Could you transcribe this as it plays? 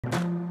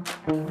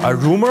A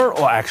rumor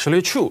or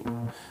actually true?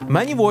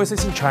 Many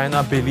voices in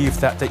China believe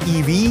that the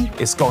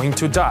EV is going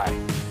to die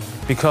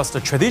because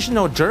the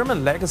traditional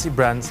German legacy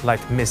brands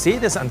like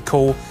Mercedes and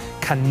Co.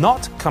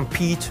 cannot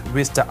compete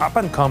with the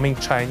up-and-coming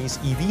Chinese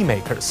EV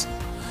makers.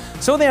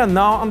 So they are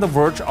now on the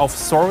verge of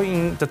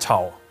throwing the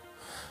towel.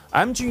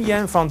 I'm Jun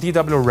Yan from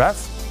DW Rev,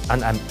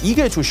 and I'm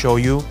eager to show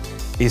you,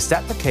 is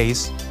that the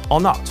case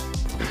or not?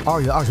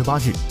 2月28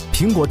日，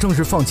苹果正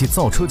式放弃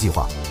造车计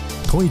划。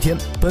同一天，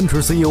奔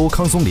驰 CEO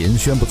康松林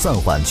宣布暂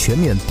缓全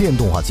面电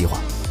动化计划。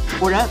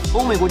果然，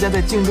欧美国家在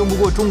竞争不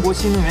过中国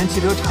新能源汽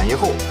车产业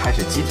后，开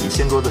始集体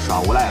掀桌子耍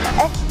无赖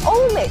了。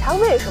欧美它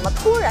为什么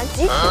突然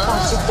集体放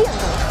弃电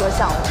动车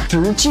项目？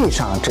实际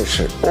上，这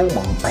是欧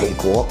盟、美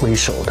国为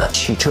首的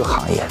汽车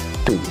行业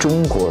对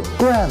中国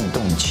电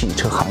动汽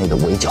车行业的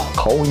围剿，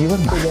毫无疑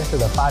问的。这件事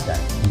的发展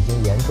已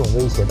经严重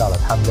威胁到了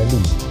他们的利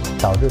益，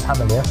导致他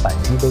们连反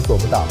击都做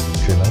不到，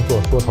只能做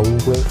缩头乌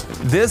龟。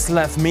This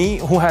left me,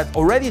 who had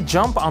already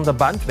jumped on the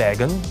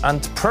bandwagon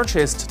and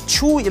purchased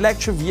 2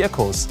 electric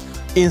vehicles,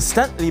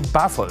 instantly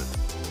baffled.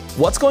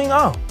 What's going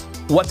on?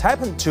 What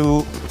happened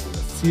to...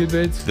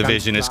 The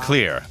vision is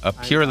clear, a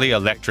purely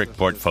electric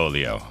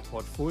portfolio.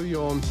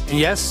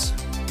 Yes,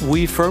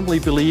 we firmly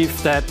believe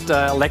that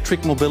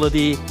electric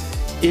mobility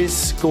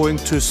is going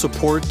to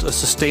support a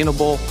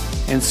sustainable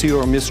and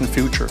zero-emission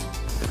future.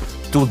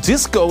 Do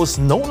these goals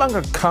no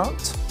longer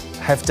count?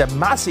 Have the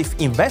massive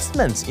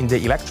investments in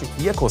the electric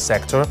vehicle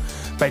sector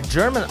by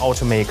German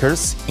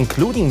automakers,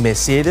 including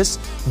Mercedes,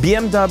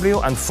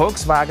 BMW and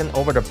Volkswagen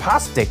over the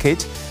past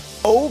decade,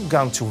 all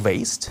gone to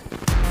waste?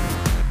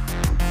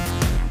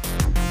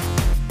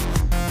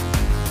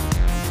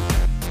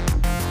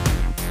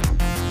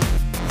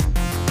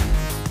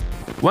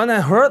 When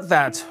I heard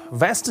that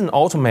Western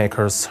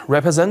automakers,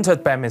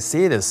 represented by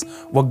Mercedes,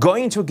 were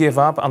going to give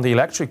up on the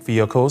electric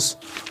vehicles,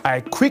 I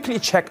quickly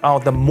checked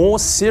out the more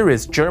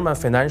serious German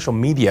financial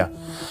media,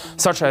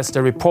 such as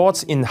the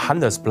reports in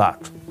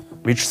Handelsblatt,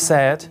 which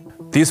said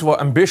these were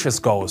ambitious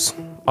goals.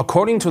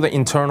 According to the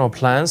internal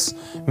plans,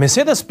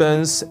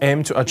 Mercedes-Benz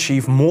aimed to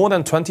achieve more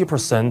than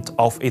 20%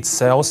 of its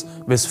sales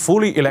with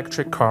fully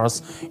electric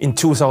cars in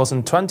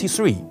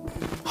 2023.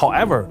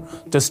 However,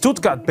 the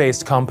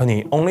Stuttgart-based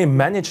company only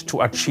managed to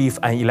achieve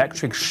an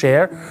electric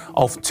share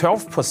of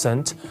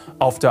 12%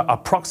 of the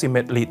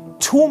approximately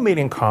 2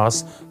 million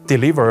cars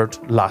delivered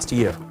last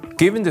year.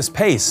 Given this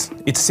pace,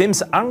 it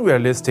seems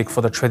unrealistic for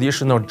the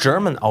traditional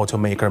German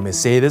automaker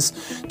Mercedes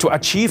to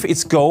achieve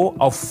its goal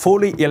of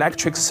fully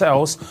electric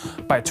sales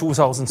by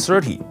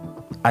 2030.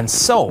 And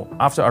so,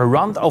 after a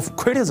round of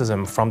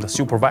criticism from the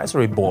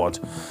supervisory board,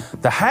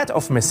 the head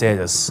of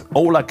Mercedes,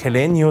 Ola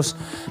Källenius,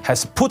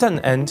 has put an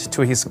end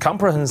to his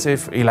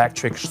comprehensive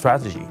electric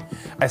strategy,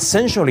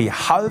 essentially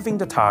halving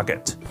the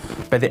target.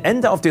 By the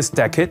end of this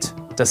decade,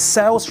 the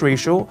sales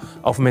ratio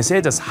of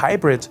Mercedes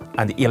hybrid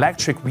and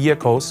electric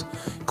vehicles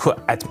could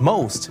at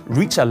most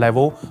reach a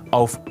level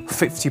of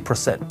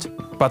 50%.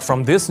 But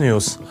from this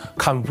news,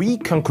 can we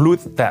conclude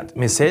that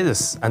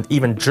Mercedes and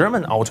even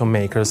German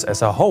automakers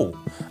as a whole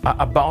are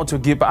about to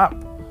give up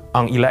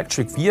on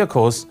electric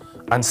vehicles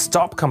and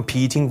stop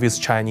competing with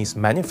Chinese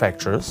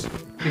manufacturers?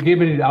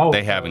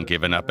 They haven't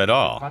given up at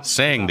all.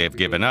 Saying they've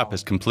given up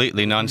is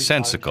completely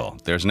nonsensical.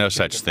 There's no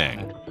such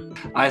thing.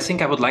 I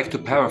think I would like to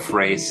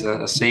paraphrase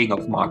a saying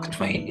of Mark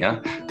Twain.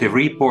 The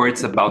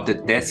reports about the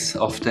death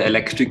of the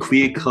electric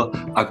vehicle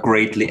are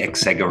greatly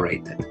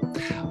exaggerated.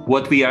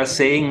 What we are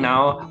saying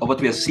now, or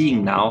what we are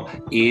seeing now,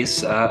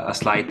 is a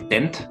slight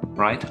dent,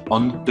 right,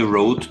 on the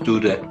road to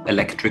the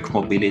electric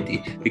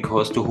mobility.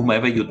 Because to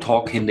whomever you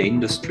talk in the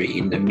industry,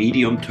 in the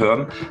medium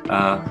term,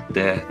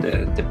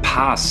 the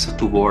path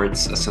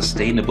towards a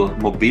sustainable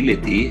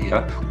mobility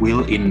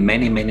will, in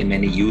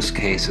many use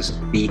cases,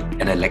 be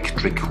an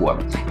electric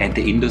one. And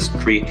the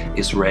industry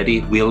is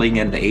ready, willing,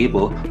 and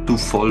able to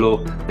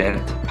follow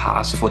that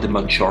path for the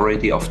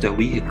majority of their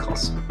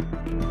vehicles.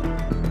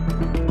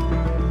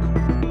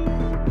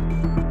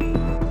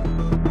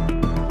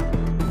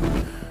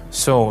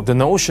 So the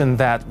notion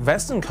that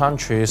Western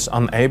countries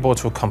unable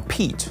to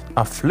compete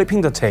are flipping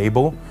the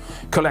table,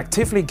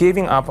 collectively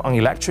giving up on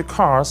electric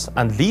cars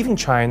and leaving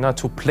China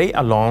to play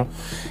along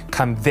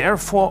can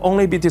therefore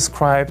only be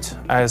described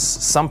as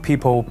some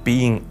people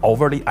being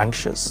overly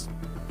anxious.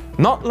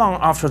 Not long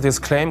after this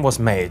claim was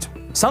made,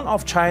 some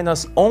of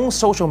China's own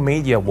social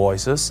media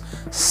voices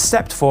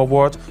stepped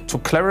forward to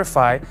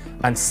clarify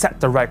and set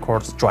the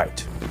record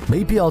straight.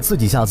 没必要自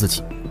己吓自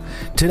己。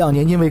这2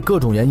年因为各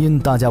种原因，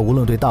大家无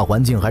论对大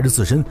环境还是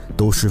自身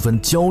都十分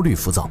焦虑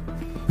浮躁。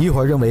一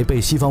会儿认为被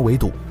西方围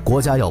堵，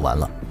国家要完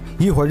了；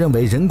一会儿认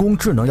为人工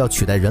智能要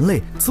取代人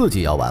类，自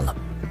己要完了。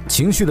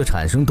情绪的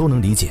产生都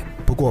能理解，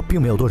不过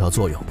并没有多少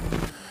作用。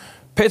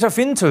Peter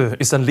Fintel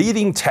is a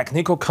leading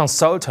technical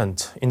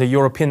consultant in the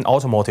European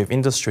automotive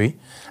industry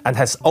and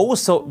has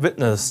also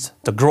witnessed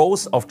the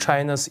growth of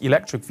China's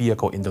electric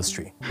vehicle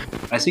industry.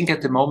 I think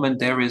at the moment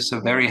there is a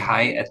very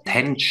high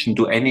attention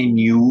to any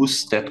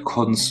news that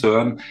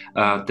concern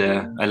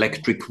the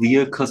electric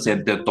vehicles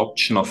and the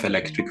adoption of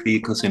electric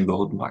vehicles in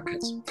world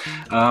markets.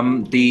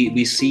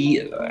 We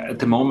see at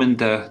the moment,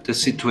 the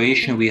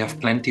situation, we have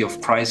plenty of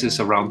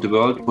crises around the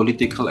world,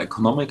 political,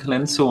 economical,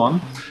 and so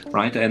on,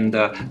 right? And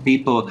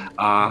people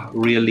are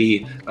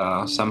really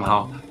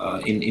somehow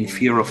in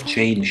fear of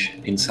change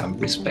in some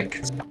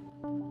respects.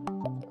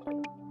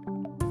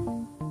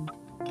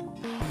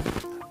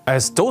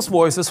 As those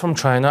voices from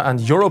China and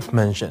Europe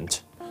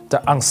mentioned,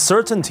 the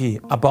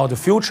uncertainty about the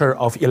future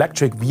of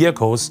electric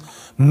vehicles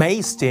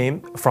may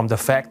stem from the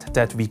fact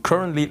that we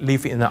currently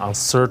live in an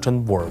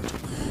uncertain world,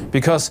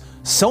 because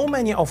so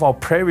many of our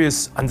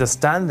previous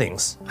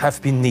understandings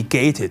have been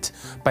negated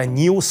by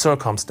new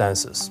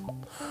circumstances.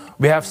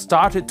 We have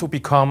started to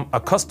become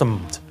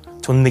accustomed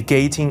to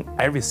negating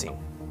everything.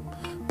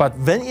 But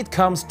when it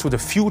comes to the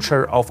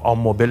future of our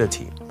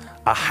mobility,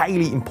 a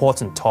highly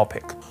important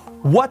topic,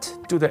 what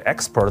do the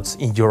experts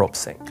in Europe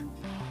think?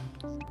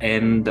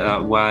 And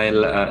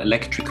while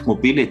electric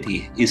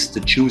mobility is the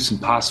chosen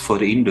path for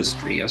the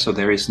industry, so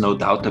there is no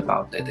doubt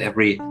about that.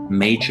 Every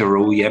major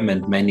OEM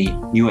and many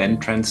new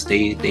entrants,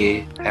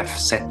 they have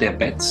set their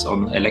bets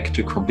on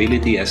electric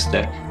mobility as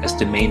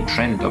the main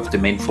trend of the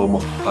main form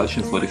of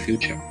propulsion for the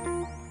future.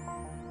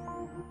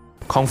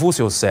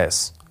 Confucius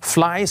says,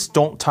 "Flies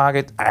don't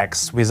target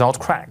eggs without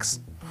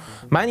cracks."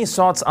 Many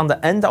thoughts on the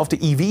end of the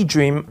EV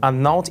dream are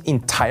not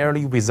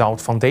entirely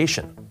without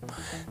foundation.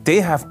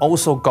 They have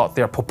also got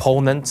their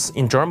proponents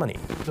in Germany.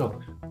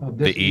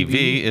 The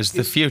EV is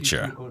the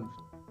future.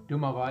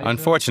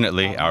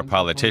 Unfortunately, our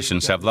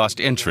politicians have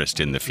lost interest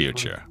in the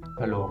future.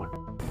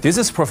 This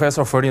is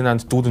Professor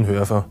Ferdinand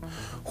Dudenhöfer,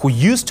 who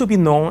used to be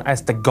known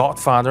as the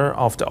godfather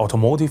of the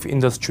automotive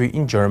industry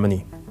in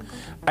Germany.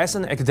 As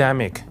an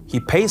academic, he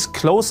pays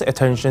close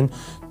attention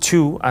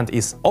to and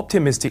is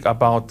optimistic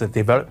about the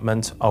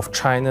development of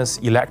China's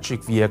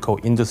electric vehicle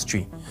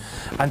industry,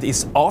 and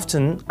is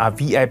often a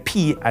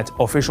VIP at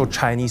official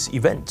Chinese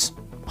events.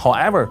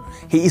 However,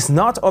 he is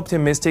not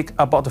optimistic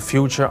about the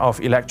future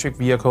of electric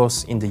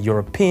vehicles in the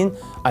European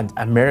and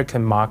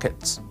American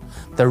markets.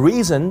 The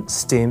reason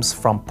stems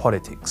from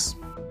politics.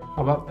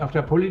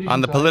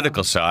 On the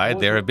political side,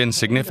 there have been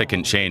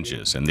significant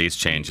changes, and these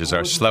changes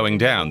are slowing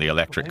down the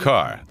electric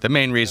car. The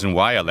main reason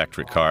why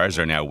electric cars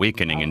are now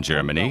weakening in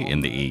Germany,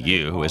 in the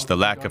EU, is the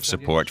lack of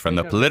support from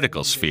the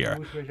political sphere.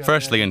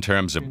 Firstly, in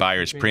terms of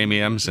buyers'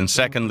 premiums, and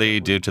secondly,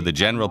 due to the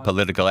general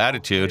political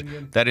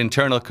attitude that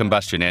internal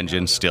combustion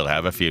engines still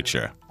have a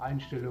future.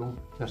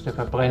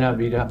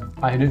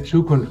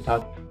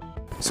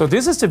 So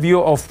this is the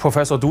view of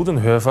Professor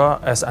Dudenhöfer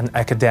as an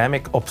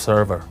academic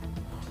observer.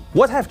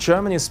 What have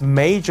Germany's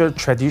major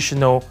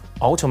traditional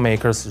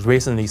automakers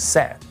recently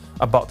said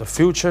about the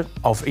future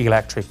of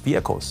electric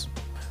vehicles?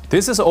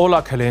 This is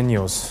Ola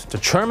Källenius, the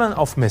chairman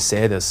of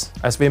Mercedes.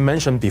 As we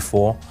mentioned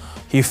before,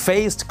 he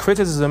faced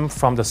criticism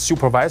from the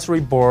supervisory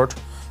board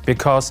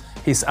because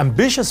his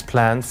ambitious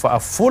plan for a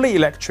fully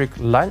electric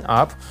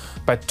lineup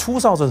by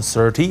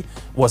 2030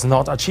 was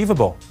not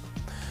achievable.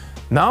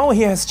 Now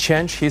he has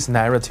changed his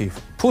narrative,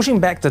 pushing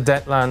back the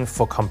deadline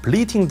for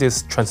completing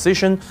this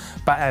transition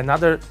by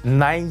another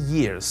 9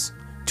 years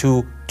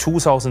to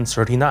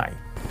 2039.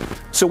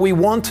 So we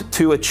want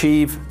to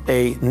achieve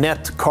a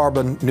net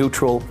carbon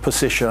neutral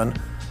position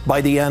by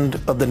the end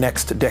of the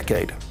next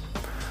decade.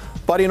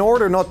 But in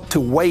order not to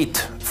wait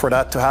for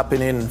that to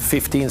happen in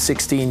 15,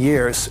 16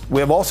 years,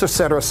 we have also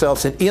set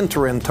ourselves an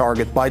interim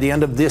target by the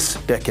end of this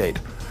decade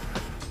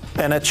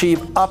and achieve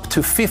up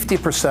to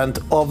 50%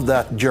 of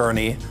that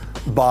journey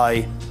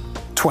by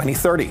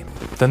 2030.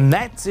 The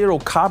net zero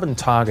carbon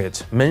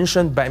target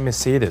mentioned by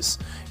Mercedes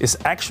is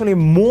actually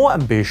more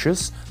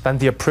ambitious than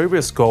their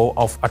previous goal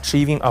of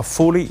achieving a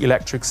fully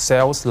electric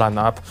sales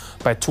lineup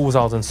by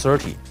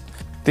 2030.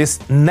 This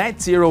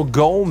net zero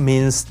goal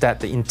means that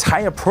the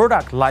entire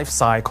product life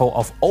cycle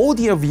of all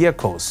their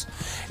vehicles,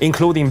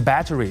 including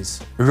batteries,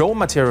 raw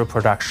material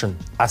production,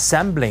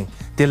 assembling,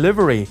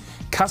 delivery,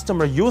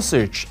 customer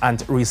usage, and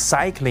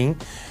recycling,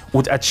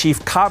 would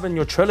achieve carbon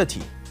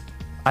neutrality.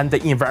 And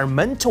the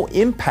environmental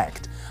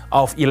impact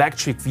of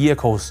electric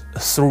vehicles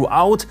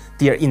throughout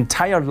their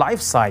entire life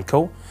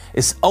cycle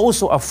is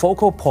also a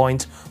focal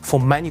point for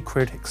many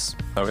critics.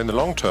 Now, in the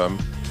long term,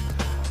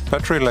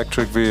 battery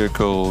electric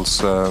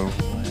vehicles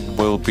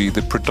will be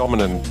the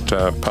predominant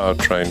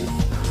powertrain.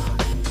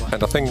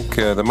 And I think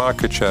the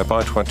market share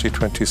by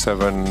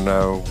 2027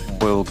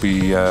 will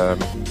be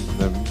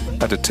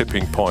at a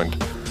tipping point.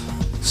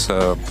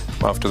 So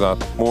after that,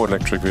 more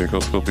electric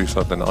vehicles will be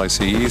sold than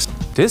ICEs.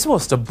 This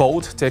was the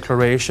bold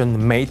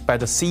declaration made by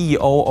the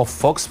CEO of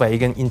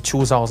Volkswagen in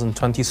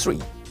 2023.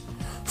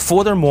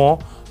 Furthermore,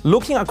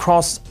 looking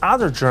across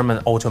other German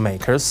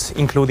automakers,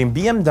 including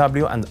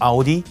BMW and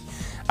Audi,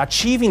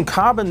 achieving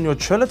carbon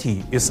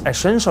neutrality is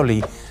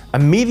essentially a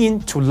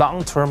medium to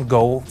long-term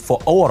goal for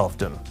all of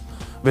them,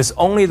 with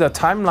only the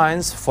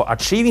timelines for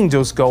achieving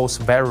those goals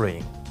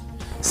varying.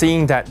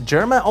 Seeing that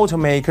German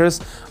automakers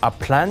are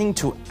planning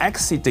to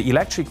exit the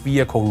electric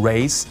vehicle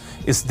race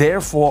is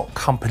therefore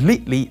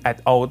completely at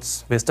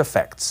odds with the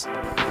facts.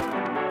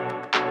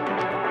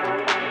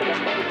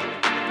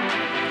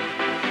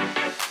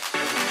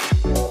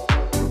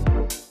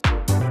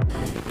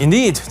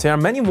 Indeed, there are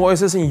many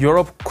voices in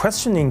Europe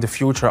questioning the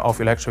future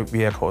of electric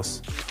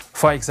vehicles.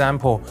 For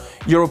example,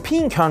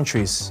 European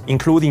countries,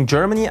 including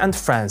Germany and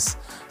France,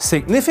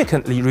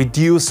 significantly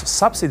reduced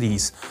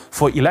subsidies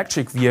for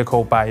electric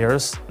vehicle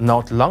buyers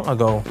not long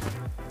ago.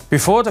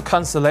 Before the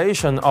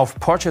cancellation of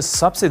purchase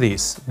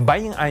subsidies,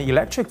 buying an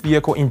electric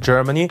vehicle in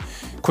Germany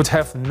could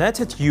have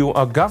netted you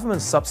a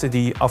government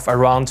subsidy of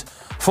around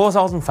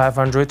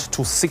 4,500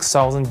 to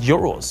 6,000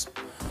 euros.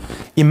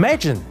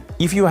 Imagine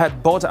if you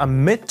had bought a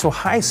mid to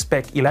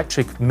high-spec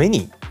electric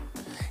Mini.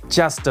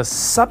 Just the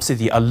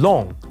subsidy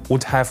alone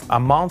would have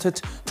amounted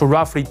to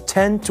roughly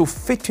 10 to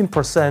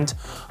 15%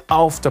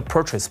 of the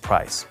purchase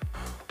price.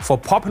 For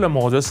popular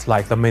models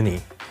like the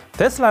Mini,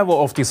 this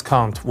level of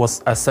discount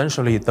was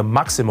essentially the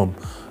maximum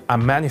a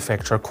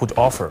manufacturer could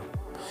offer.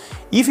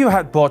 If you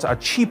had bought a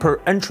cheaper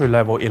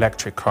entry-level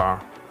electric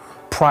car,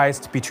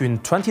 priced between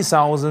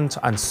 20,000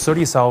 and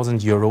 30,000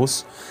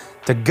 euros,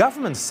 the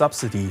government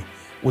subsidy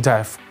would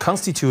have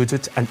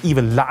constituted an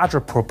even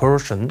larger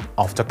proportion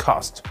of the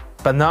cost.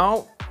 But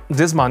now,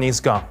 this money is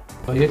gone.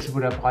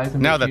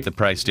 Now that the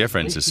price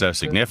difference is so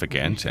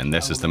significant, and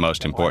this is the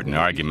most important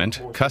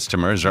argument,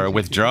 customers are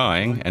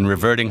withdrawing and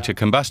reverting to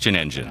combustion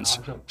engines.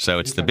 So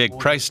it's the big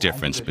price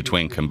difference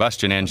between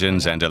combustion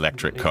engines and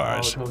electric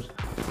cars.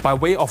 By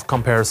way of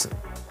comparison,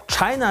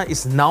 China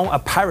is now a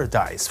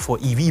paradise for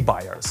EV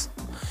buyers.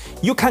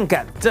 You can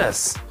get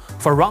this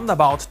for around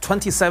about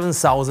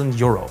 27,000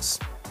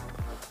 euros.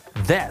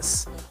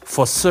 This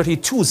for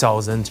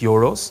 32,000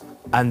 euros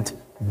and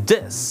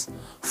this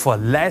for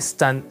less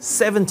than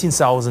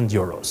 17,000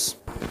 euros.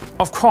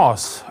 Of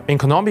course,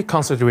 economic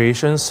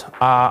considerations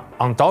are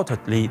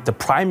undoubtedly the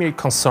primary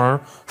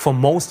concern for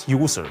most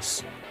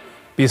users.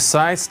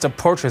 Besides the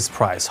purchase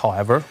price,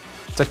 however,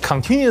 the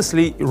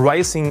continuously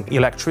rising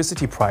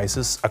electricity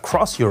prices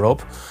across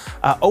Europe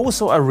are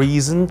also a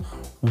reason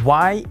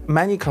why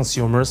many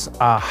consumers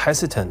are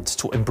hesitant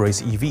to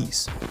embrace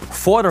EVs.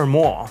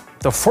 Furthermore,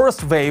 the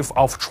first wave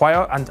of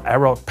trial and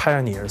error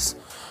pioneers,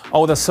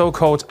 or the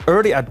so-called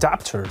early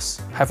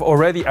adopters, have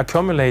already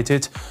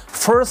accumulated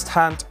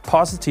first-hand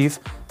positive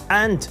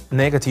and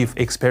negative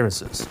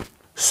experiences.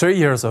 3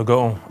 years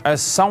ago,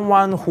 as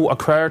someone who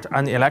acquired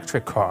an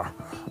electric car,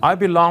 I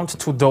belonged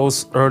to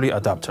those early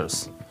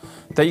adopters.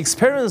 The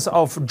experience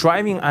of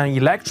driving an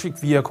electric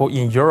vehicle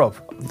in Europe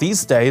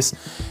these days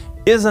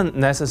isn't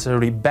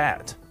necessarily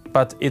bad,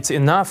 but it's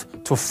enough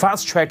to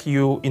fast-track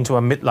you into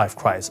a midlife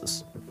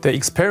crisis. The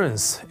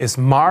experience is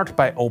marred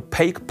by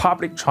opaque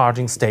public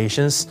charging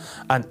stations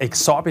and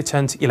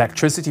exorbitant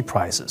electricity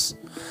prices.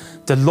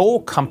 The low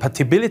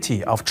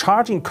compatibility of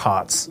charging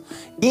cards,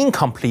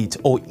 incomplete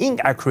or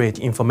inaccurate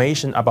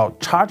information about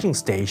charging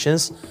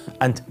stations,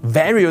 and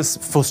various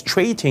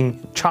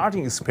frustrating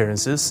charging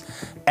experiences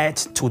add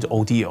to the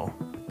ordeal.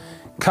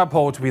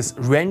 Coupled with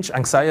range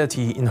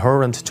anxiety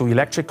inherent to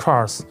electric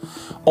cars,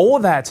 all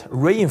that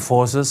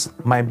reinforces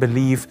my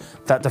belief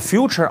that the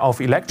future of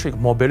electric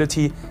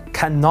mobility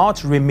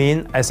cannot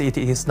remain as it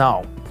is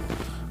now.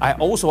 I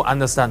also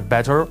understand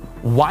better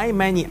why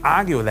many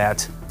argue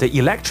that the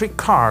electric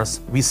cars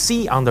we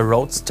see on the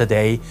roads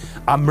today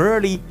are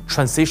merely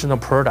transitional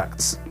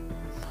products.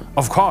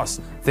 Of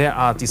course, there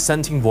are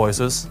dissenting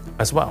voices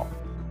as well.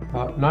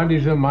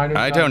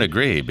 I don't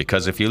agree,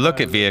 because if you look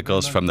at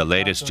vehicles from the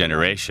latest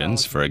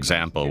generations, for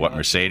example, what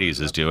Mercedes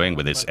is doing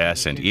with its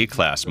S and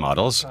E-Class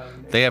models,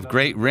 they have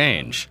great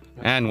range,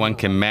 and one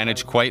can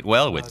manage quite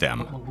well with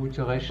them.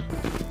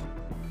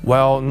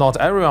 Well, not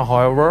everyone,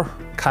 however,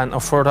 can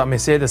afford a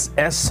Mercedes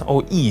S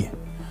or E.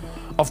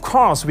 Of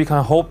course, we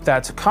can hope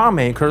that car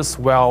makers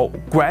will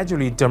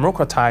gradually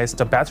democratize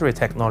the battery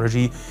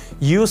technology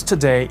used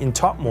today in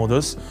top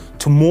models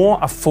to more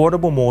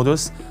affordable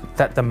models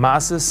that the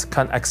masses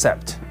can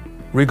accept.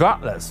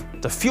 Regardless,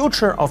 the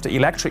future of the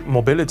electric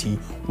mobility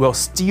will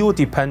still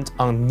depend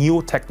on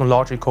new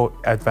technological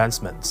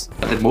advancements.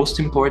 The most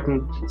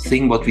important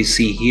thing what we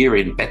see here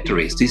in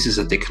batteries, this is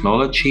a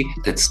technology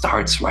that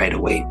starts right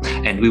away,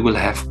 and we will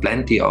have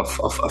plenty of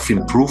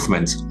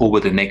improvements over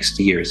the next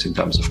years in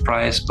terms of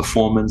price,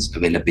 performance,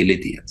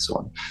 availability, and so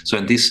on. So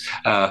and this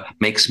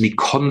makes me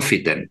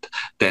confident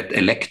that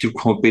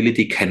electric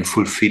mobility can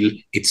fulfill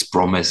its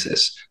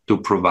promises to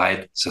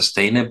provide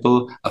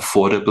sustainable,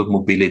 affordable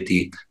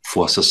mobility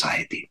for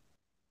society.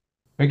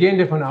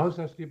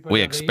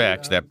 We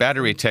expect that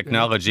battery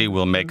technology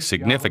will make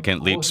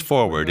significant leaps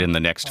forward in the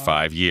next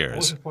 5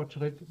 years.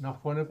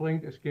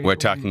 We're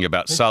talking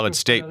about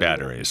solid-state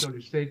batteries.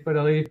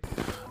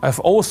 I've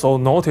also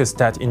noticed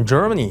that in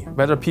Germany,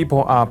 whether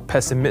people are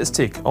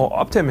pessimistic or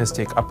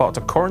optimistic about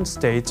the current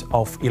state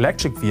of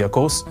electric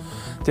vehicles,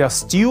 they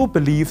still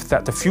believe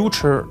that the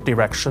future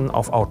direction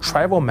of our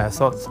travel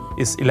methods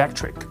is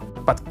electric.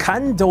 But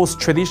can those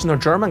traditional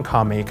German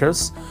car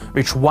makers,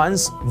 which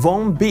once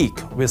won big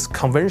with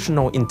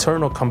conventional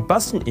internal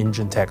combustion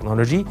engine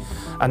technology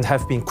and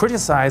have been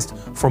criticized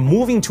for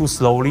moving too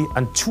slowly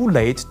and too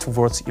late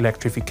towards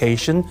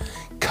electrification,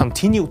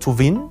 continue to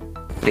win?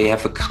 They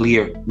have a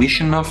clear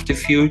vision of the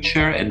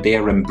future and they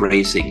are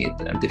embracing it.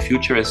 And the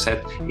future, as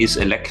said, is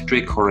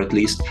electric or at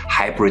least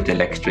hybrid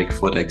electric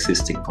for the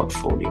existing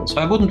portfolio. So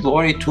I wouldn't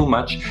worry too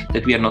much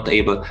that we are not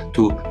able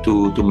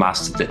to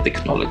master the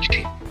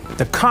technology.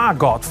 The car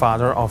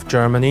godfather of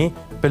Germany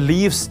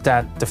believes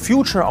that the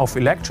future of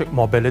electric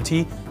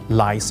mobility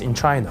lies in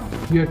China.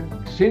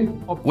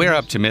 We're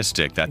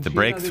optimistic that the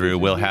breakthrough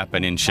will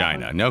happen in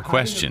China, no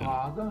question.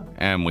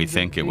 And we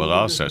think it will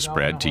also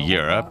spread to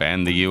Europe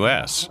and the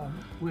US.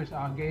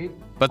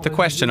 But the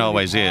question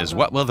always is,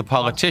 what will the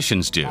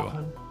politicians do?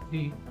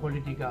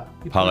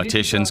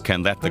 Politicians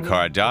can let the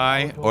car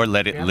die or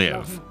let it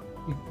live.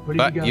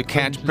 But you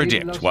can't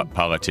predict what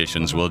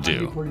politicians will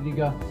do.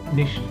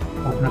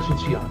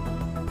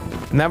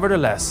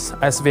 Nevertheless,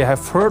 as we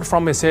have heard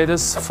from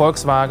Mercedes,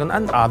 Volkswagen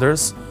and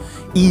others,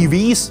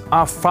 EVs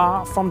are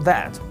far from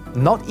that,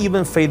 not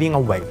even fading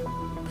away.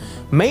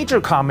 Major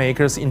car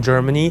makers in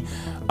Germany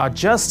are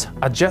just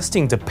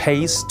adjusting the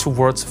pace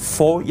towards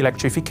full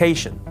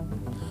electrification.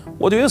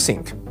 What do you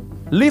think?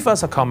 Leave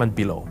us a comment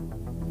below.